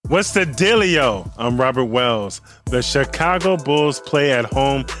What's the dealio? I'm Robert Wells. The Chicago Bulls play at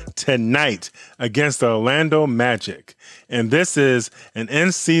home tonight against the Orlando Magic. And this is an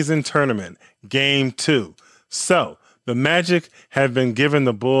in-season tournament, Game 2. So, the Magic have been giving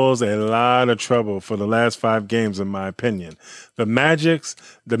the Bulls a lot of trouble for the last 5 games, in my opinion. The Magic,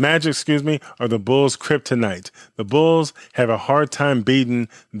 are the Bulls' kryptonite. The Bulls have a hard time beating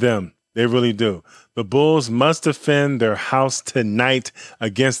them. They really do. The Bulls must defend their house tonight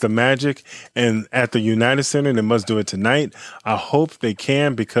against the Magic, and at the United Center, they must do it tonight. I hope they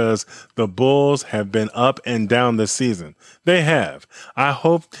can, because the Bulls have been up and down this season. They have. I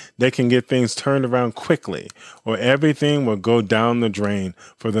hope they can get things turned around quickly, or everything will go down the drain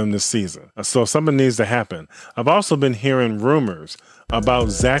for them this season. So something needs to happen. I've also been hearing rumors about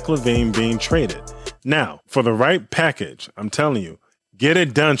Zach LaVine being traded. Now, for the right package, I'm telling you, get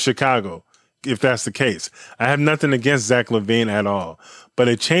it done, Chicago, if that's the case. I have nothing against Zach LaVine at all, but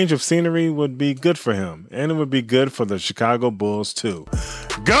a change of scenery would be good for him, and it would be good for the Chicago Bulls too.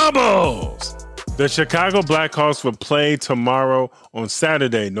 Go Bulls! The Chicago Blackhawks will play tomorrow on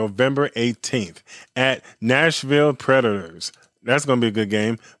Saturday, November 18th at Nashville Predators. That's going to be a good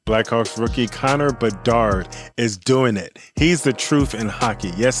game. Blackhawks rookie Connor Bedard is doing it. He's the truth in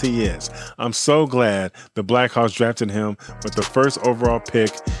hockey. Yes, he is. I'm so glad the Blackhawks drafted him with the first overall pick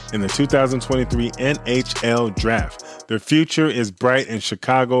in the 2023 NHL draft. Their future is bright in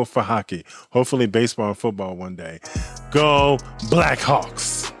Chicago for hockey. Hopefully baseball and football one day. Go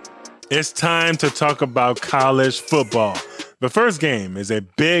Blackhawks! It's time to talk about college football. The first game is a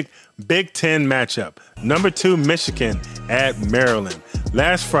Big Ten matchup. Number 2, Michigan at Maryland.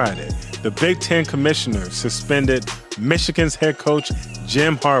 Last Friday, the Big Ten commissioners suspended Michigan's head coach,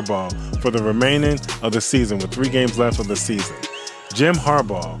 Jim Harbaugh, for the remaining of the season, with 3 games left of the season. Jim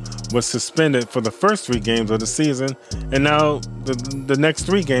Harbaugh was suspended for the first 3 games of the season, and now the next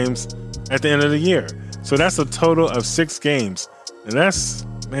 3 games at the end of the year. So that's a total of 6 games. And that's,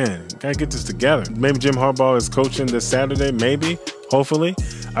 man, gotta get this together. Maybe Jim Harbaugh is coaching this Saturday, maybe, hopefully.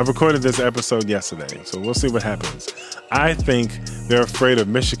 I recorded this episode yesterday, so we'll see what happens. I think they're afraid of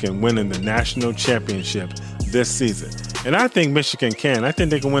Michigan winning the national championship this season. And I think Michigan can. I think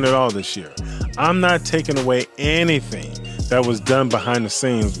they can win it all this year. I'm not taking away anything that was done behind the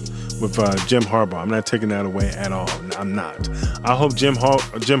scenes with Jim Harbaugh. I'm not taking that away at all. I'm not. I hope Jim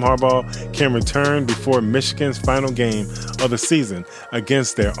Harbaugh can return before Michigan's final game of the season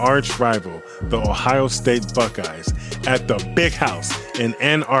against their arch rival, the Ohio State Buckeyes, at the Big House in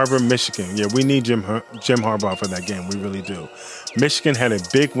Ann Arbor, Michigan. Yeah, we need Jim Harbaugh for that game. We really do. Michigan had a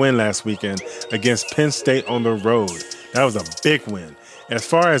big win last weekend against Penn State on the road. That was a big win. As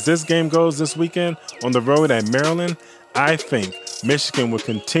far as this game goes this weekend on the road at Maryland, I think Michigan will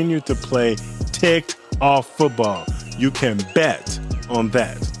continue to play ticked-off football. You can bet on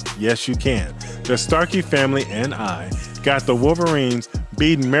that. Yes, you can. The Starkey family and I got the Wolverines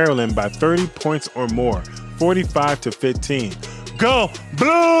beating Maryland by 30 points or more, 45-15. Go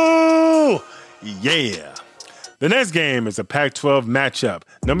Blue! Yeah! The next game is a Pac-12 matchup.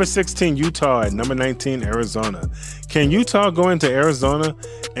 Number 16, Utah at number 19, Arizona. Can Utah go into Arizona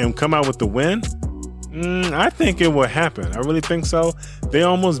and come out with the win? I think it will happen. I really think so. They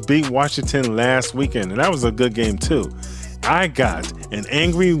almost beat Washington last weekend, and that was a good game too. I got an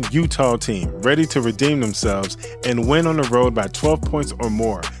angry Utah team ready to redeem themselves and win on the road by 12 points or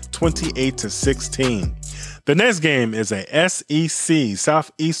more, 28-16. The next game is a SEC,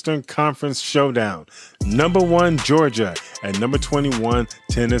 Southeastern Conference showdown. Number 1, Georgia at number 21,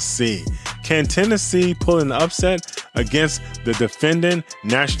 Tennessee. Can Tennessee pull an upset against the defending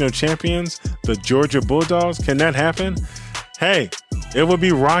national champions, the Georgia Bulldogs? Can that happen? Hey, it will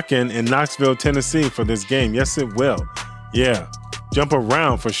be rocking in Knoxville, Tennessee for this game. Yes, it will. Yeah, jump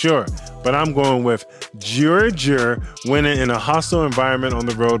around for sure. But I'm going with Georgia winning in a hostile environment on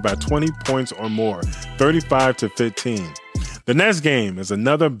the road by 20 points or more, 35-15. The next game is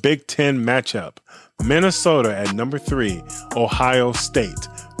another Big Ten matchup. Minnesota at number 3, Ohio State.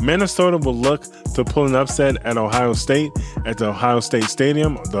 Minnesota will look to pull an upset at Ohio State at the Ohio State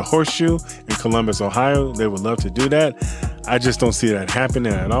Stadium, the Horseshoe in Columbus, Ohio. They would love to do that. I just don't see that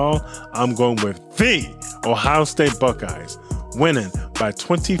happening at all. I'm going with the Ohio State Buckeyes winning by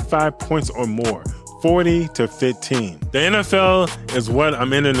 25 points or more, 40-15. The NFL is what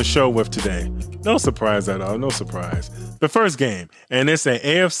I'm ending the show with today. No surprise at all, no surprise. The first game, and it's an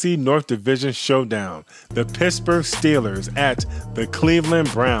AFC North Division showdown. The Pittsburgh Steelers at the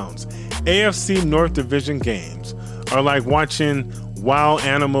Cleveland Browns. AFC North Division games are like watching wild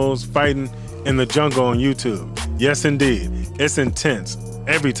animals fighting in the jungle on YouTube. Yes, indeed. It's intense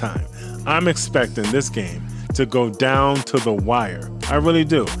every time. I'm expecting this game to go down to the wire. I really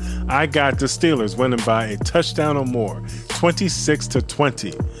do. I got the Steelers winning by a touchdown or more,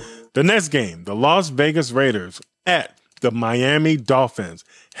 26-20. The next game, the Las Vegas Raiders at the Miami Dolphins.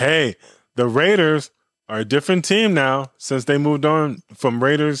 Hey, the Raiders are a different team now since they moved on from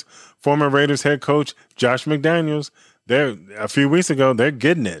former Raiders head coach Josh McDaniels. A few weeks ago, they're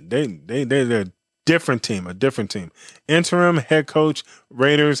getting it. They're a different team. Interim head coach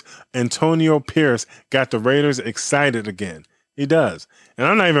Raiders Antonio Pierce got the Raiders excited again. He does. And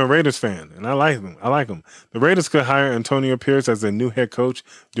I'm not even a Raiders fan, and I like him. The Raiders could hire Antonio Pierce as their new head coach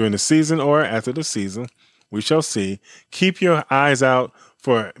during the season or after the season. We shall see. Keep your eyes out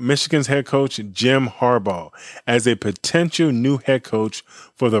for Michigan's head coach Jim Harbaugh as a potential new head coach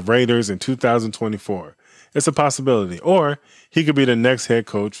for the Raiders in 2024. It's a possibility. Or he could be the next head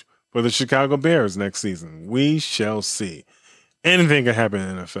coach for the Chicago Bears next season. We shall see. Anything can happen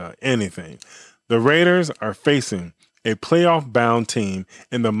in the NFL. Anything. The Raiders are facing a playoff-bound team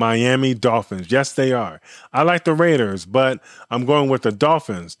in the Miami Dolphins. Yes, they are. I like the Raiders, but I'm going with the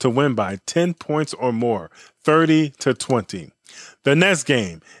Dolphins to win by 10 points or more, 30-20. The next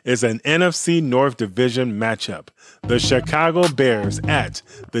game is an NFC North Division matchup. The Chicago Bears at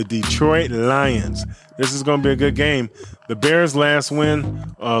the Detroit Lions. This is going to be a good game. The Bears' last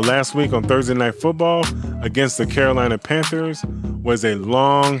win last week on Thursday Night Football against the Carolina Panthers was a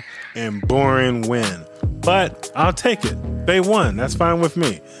long and boring win. But I'll take it. They won. That's fine with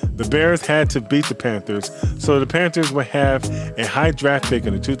me. The Bears had to beat the Panthers, so the Panthers would have a high draft pick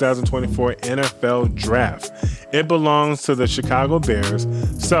in the 2024 NFL Draft. It belongs to the Chicago Bears.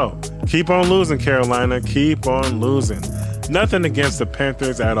 So keep on losing, Carolina. Keep on losing. Nothing against the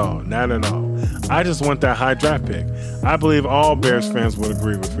Panthers at all. Not at all. I just want that high draft pick. I believe all Bears fans would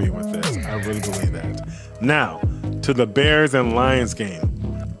agree with me with this. I really believe that. Now, to the Bears and Lions game.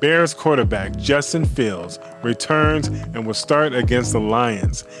 Bears quarterback Justin Fields returns and will start against the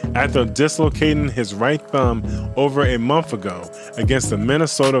Lions after dislocating his right thumb over a month ago against the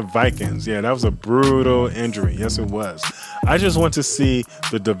Minnesota Vikings. Yeah, that was a brutal injury. Yes, it was. I just want to see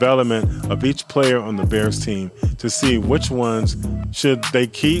the development of each player on the Bears team to see which ones should they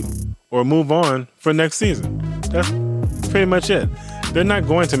keep or move on for next season. That's pretty much it. They're not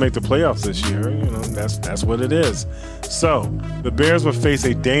going to make the playoffs this year. That's what it is. So the Bears will face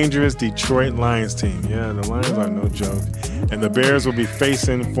a dangerous Detroit Lions team. Yeah, the Lions are no joke. And the Bears will be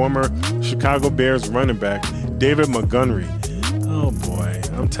facing former Chicago Bears running back David Montgomery. Oh boy,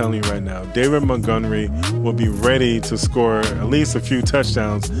 I'm telling you right now, David Montgomery will be ready to score at least a few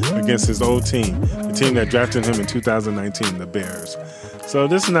touchdowns against his old team, the team that drafted him in 2019, the Bears. So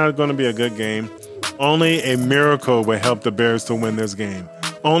this is not going to be a good game. Only a miracle will help the Bears to win this game.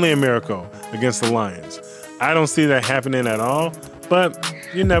 Only a miracle against the Lions. I don't see that happening at all, but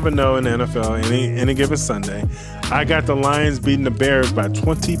you never know in the NFL any given Sunday. I got the Lions beating the Bears by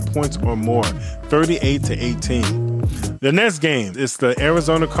 20 points or more, 38-18. The next game is the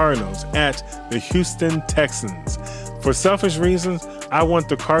Arizona Cardinals at the Houston Texans. For selfish reasons, I want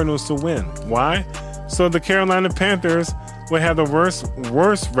the Cardinals to win. Why? So the Carolina Panthers will have the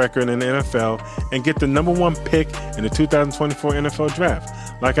worst record in the NFL and get the number one pick in the 2024 NFL Draft.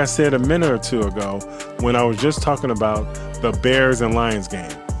 Like I said a minute or two ago when I was just talking about the Bears and Lions game.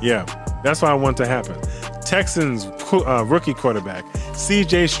 Yeah, that's what I want to happen. Texans rookie quarterback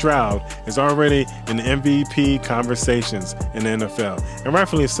C.J. Stroud is already in the MVP conversations in the NFL, and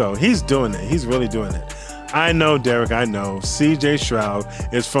rightfully so. He's doing it. He's really doing it. I know, Derek, I know. C.J. Stroud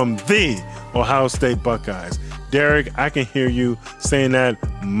is from the Ohio State Buckeyes. Derek, I can hear you saying that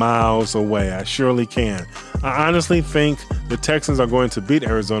miles away. I surely can. I honestly think the Texans are going to beat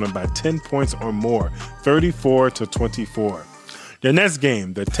Arizona by 10 points or more, 34-24. The next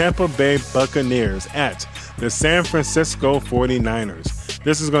game, the Tampa Bay Buccaneers at the San Francisco 49ers.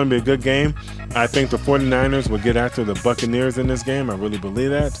 This is going to be a good game. I think the 49ers will get after the Buccaneers in this game. I really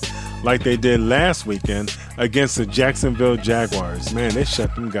believe that. Like they did last weekend against the Jacksonville Jaguars. Man, they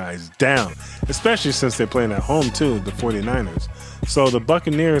shut them guys down, especially since they're playing at home too, the 49ers. So the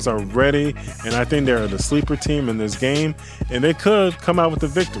Buccaneers are ready, and I think they're the sleeper team in this game, and they could come out with a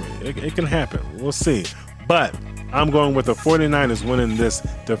victory. It can happen. We'll see. But I'm going with the 49ers winning this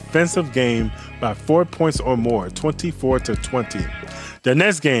defensive game by 4 points or more, 24-20. The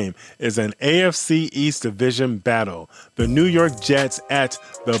next game is an AFC East Division battle. The New York Jets at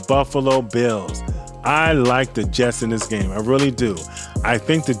the Buffalo Bills. I like the Jets in this game. I really do. I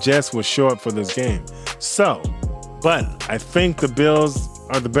think the Jets will show up for this game. But I think the Bills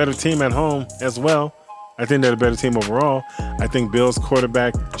are the better team at home as well. I think they're the better team overall. I think Bills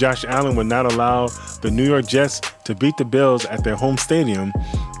quarterback Josh Allen would not allow the New York Jets to beat the Bills at their home stadium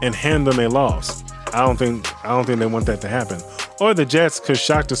and hand them a loss. I don't think they want that to happen. Or the Jets could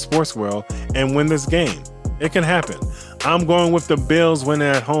shock the sports world and win this game. It can happen. I'm going with the Bills winning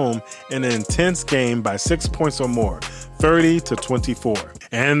at home in an intense game by 6 points or more, 30-24.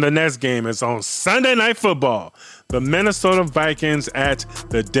 And the next game is on Sunday Night Football. The Minnesota Vikings at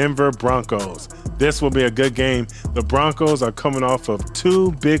the Denver Broncos. This will be a good game. The Broncos are coming off of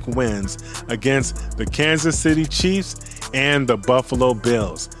 2 big wins against the Kansas City Chiefs and the Buffalo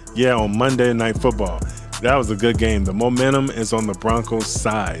Bills. Yeah, on Monday Night Football. That was a good game. The momentum is on the Broncos'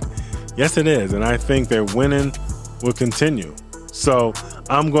 side. Yes, it is. And I think their winning will continue. So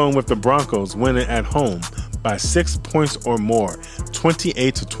I'm going with the Broncos winning at home by 6 points or more,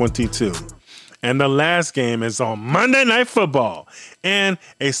 28-22. And the last game is on Monday Night Football and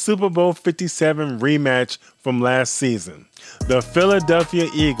a Super Bowl 57 rematch from last season. The Philadelphia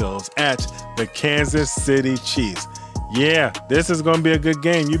Eagles at the Kansas City Chiefs. Yeah, this is going to be a good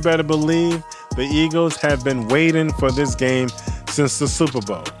game. You better believe the Eagles have been waiting for this game since the Super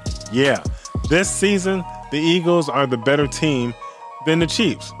Bowl. Yeah, this season, the Eagles are the better team than the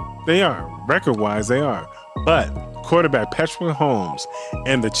Chiefs. They are. Record-wise, they are. But quarterback Patrick Mahomes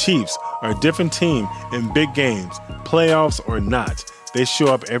and the Chiefs are a different team in big games, playoffs or not. They show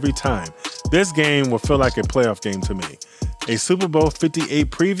up every time. This game will feel like a playoff game to me. A Super Bowl 58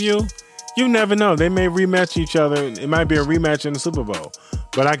 preview? You never know. They may rematch each other. It might be a rematch in the Super Bowl.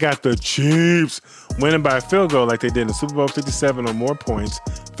 But I got the Chiefs winning by a field goal like they did in the Super Bowl 57 or more points,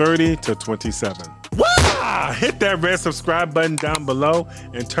 30-27. Wow! Hit that red subscribe button down below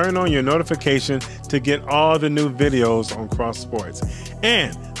and turn on your notification to get all the new videos on Cross Sports.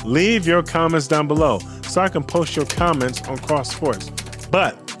 And leave your comments down below so I can post your comments on Cross Sports.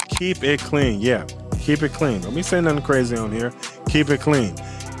 But keep it clean. Yeah, keep it clean. Don't be saying nothing crazy on here. Keep it clean.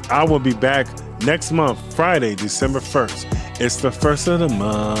 I will be back next month, Friday, December 1st. It's the first of the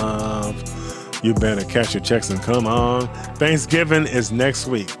month. You better cash your checks and come on. Thanksgiving is next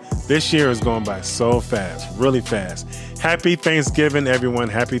week. This year is going by so fast, really fast. Happy Thanksgiving, everyone.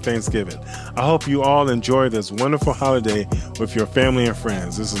 Happy Thanksgiving. I hope you all enjoy this wonderful holiday with your family and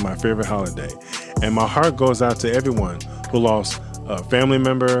friends. This is my favorite holiday. And my heart goes out to everyone who lost a family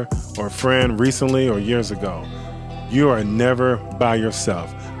member or friend recently or years ago. You are never by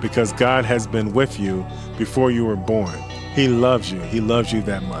yourself because God has been with you before you were born. He loves you. He loves you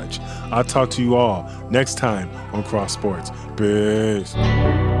that much. I'll talk to you all next time on Cross Sports. Peace.